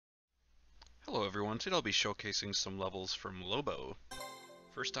Hello everyone, today I'll be showcasing some levels from Lobo.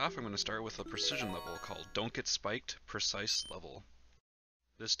 First off, I'm going to start with a precision level called Don't Get Spiked Precise Level.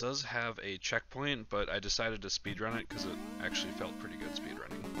 This does have a checkpoint, but I decided to speedrun it because it actually felt pretty good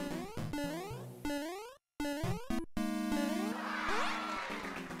speedrunning.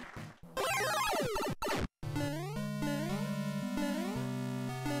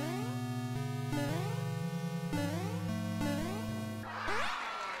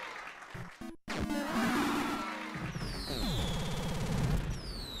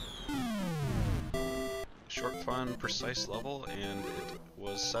 Short, fun, precise level, and it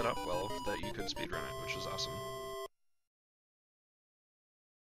was set up well that you could speedrun it, which was awesome.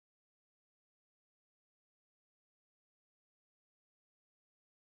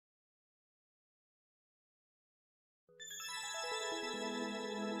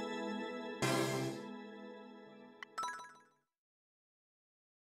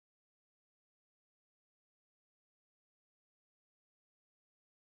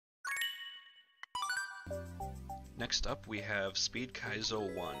 Next up we have Speed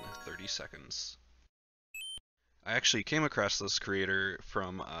Kaizo 1, 30 seconds. I actually came across this creator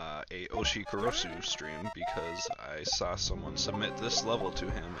from a Oshi Kurosu stream because I saw someone submit this level to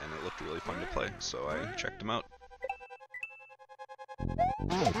him and it looked really fun to play, so I checked him out.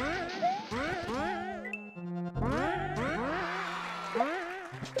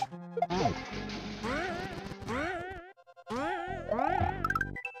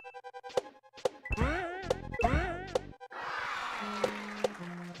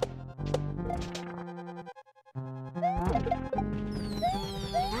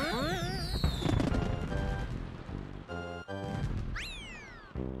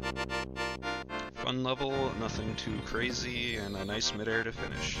 Fun level, nothing too crazy, and a nice midair to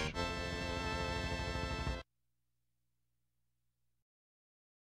finish.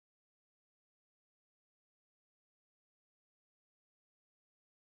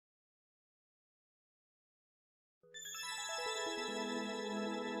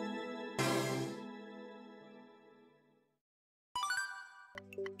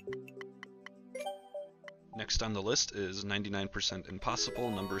 Next on the list is 99% Impossible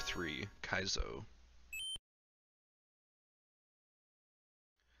number 3, Kaizo.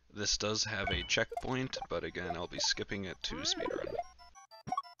 This does have a checkpoint, but again I'll be skipping it to speedrun.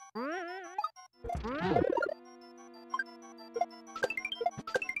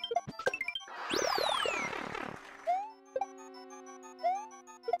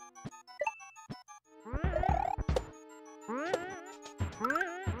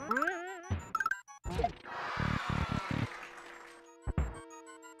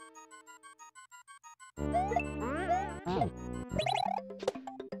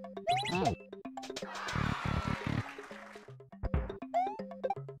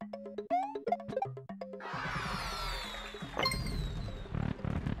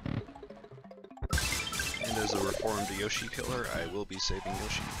 And as a reformed Yoshi killer, I will be saving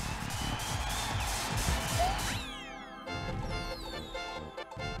Yoshi.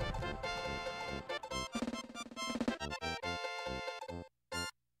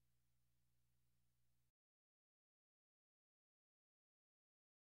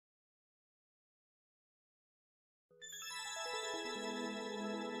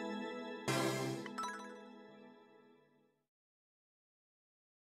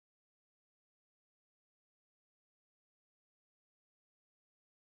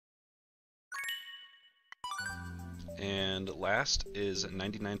 And last is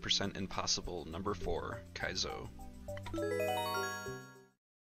 99% Impossible number 4, Kaizo.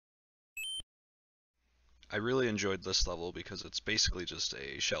 I really enjoyed this level because it's basically just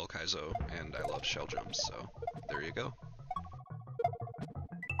a shell Kaizo, and I love shell jumps, so there you go.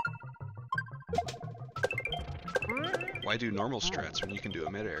 Why do normal strats when you can do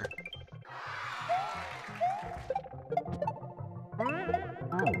a midair?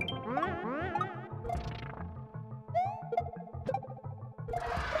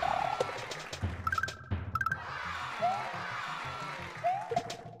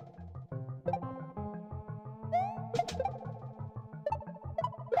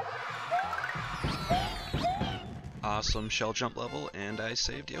 Awesome shell jump level, and I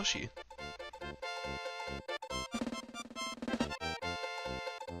saved Yoshi.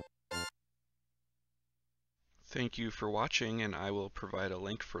 Thank you for watching, and I will provide a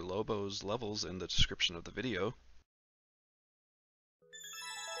link for Lobo's levels in the description of the video.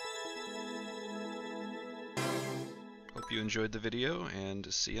 Hope you enjoyed the video,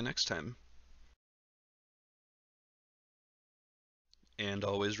 and see you next time. And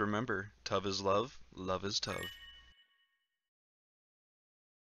always remember, Tuv is love, love is Tuv.